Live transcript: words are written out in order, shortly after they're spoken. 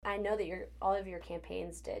I know that all of your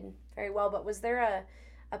campaigns did very well, but was there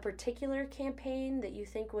a particular campaign that you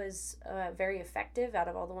think was very effective out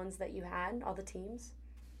of all the ones that you had, all the teams?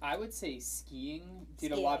 I would say skiing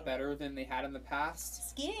did a lot better than they had in the past.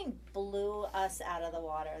 Skiing blew us out of the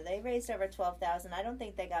water. They raised over 12,000. I don't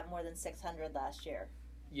think they got more than 600 last year.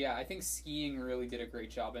 Yeah, I think skiing really did a great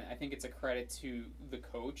job, and I think it's a credit to the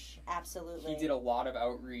coach. Absolutely. He did a lot of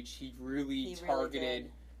outreach. He really targeted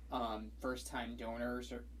first-time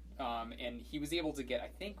donors, and he was able to get, I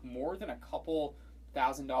think, more than a couple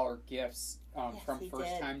 $1,000 gifts from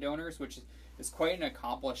first-time donors, which is quite an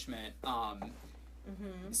accomplishment.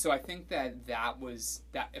 So I think that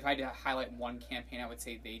if I had to highlight one campaign, I would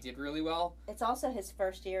say they did really well. It's also his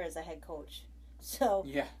first year as a head coach. So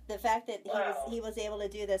the fact that he was able to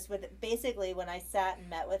do this with, basically, when I sat and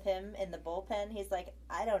met with him in the bullpen, he's like,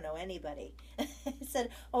 I don't know anybody. I said,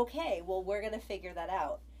 okay, well, we're going to figure that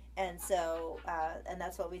out. And so, and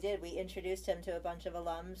that's what we did. We introduced him to a bunch of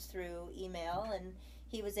alums through email, and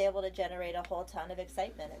he was able to generate a whole ton of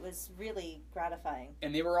excitement. It was really gratifying.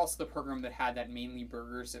 And they were also the program that had that Mainly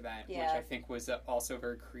Burgers event, which I think was also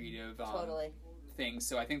very creative. Thing.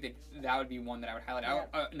 So I think that would be one that I would highlight.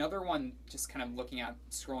 Another one, just kind of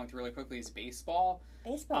scrolling through really quickly, is baseball.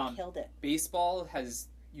 Baseball killed it. Baseball has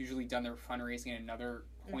usually done their fundraising at another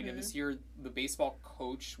point of this year. The baseball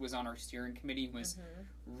coach was on our steering committee, was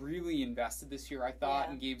really invested this year, I thought,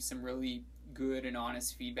 and gave some really good and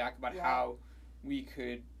honest feedback about how we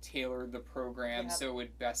could tailor the program so it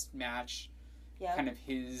would best match kind of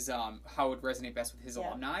his, how it would resonate best with his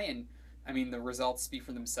alumni. And I mean, the results speak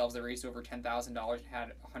for themselves. They raised over $10,000 and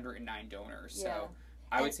had 109 donors. So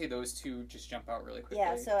I would say those two just jump out really quickly.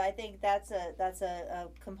 Yeah, so I think that's a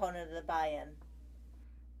component of the buy-in.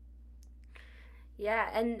 Yeah,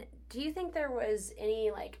 and do you think there was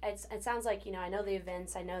any, it sounds like, I know the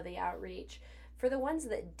events, I know the outreach. For the ones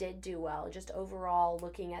that did do well, just overall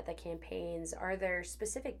looking at the campaigns, are there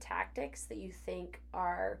specific tactics that you think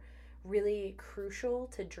are really crucial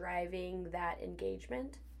to driving that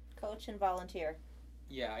engagement? Coach and volunteer.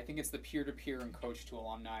 Yeah, I think it's the peer-to-peer and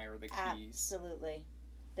coach-to-alumni are the keys. Absolutely.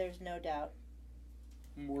 There's no doubt.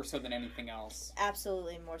 More so than anything else.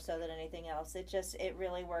 Absolutely, more so than anything else. It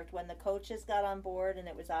really worked when the coaches got on board, and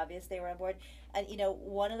it was obvious they were on board. And,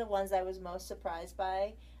 one of the ones I was most surprised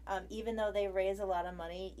by, even though they raise a lot of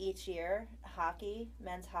money each year,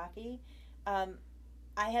 men's hockey,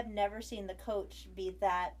 I have never seen the coach be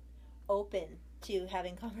that open to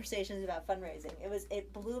having conversations about fundraising.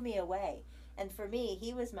 It blew me away. And for me,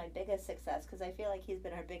 he was my biggest success because I feel like he's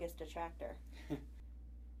been our biggest detractor.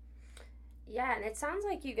 Yeah, and it sounds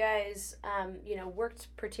like you guys, worked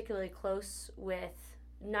particularly close with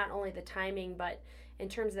not only the timing, but in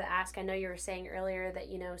terms of the ask. I know you were saying earlier that,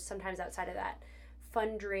 sometimes outside of that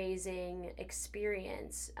fundraising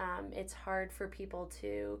experience, it's hard for people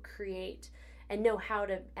to create and know how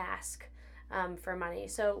to ask for money.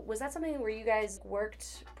 So was that something where you guys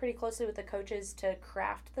worked pretty closely with the coaches to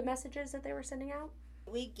craft the messages that they were sending out?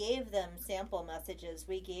 We gave them sample messages.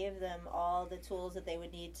 We gave them all the tools that they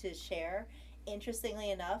would need to share.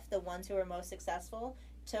 Interestingly enough, the ones who were most successful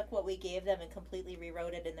took what we gave them and completely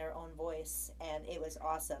rewrote it in their own voice, and it was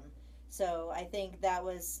awesome. So I think that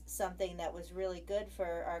was something that was really good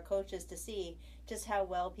for our coaches to see just how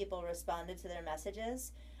well people responded to their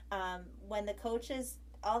messages. When the coaches,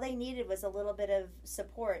 all they needed was a little bit of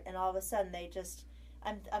support, and all of a sudden they just,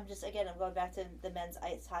 I'm going back to the men's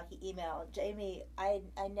ice hockey email. Jamie, I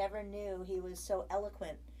never knew he was so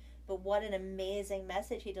eloquent, but what an amazing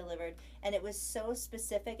message he delivered. And it was so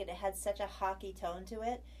specific, and it had such a hockey tone to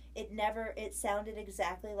it. It sounded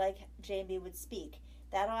exactly like Jamie would speak.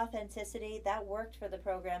 That authenticity, that worked for the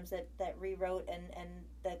programs that rewrote and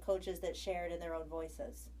the coaches that shared in their own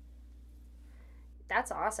voices.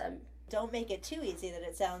 That's awesome. Don't make it too easy that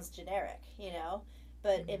it sounds generic,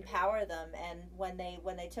 but empower them. And when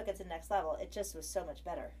they took it to the next level, it just was so much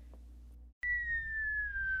better.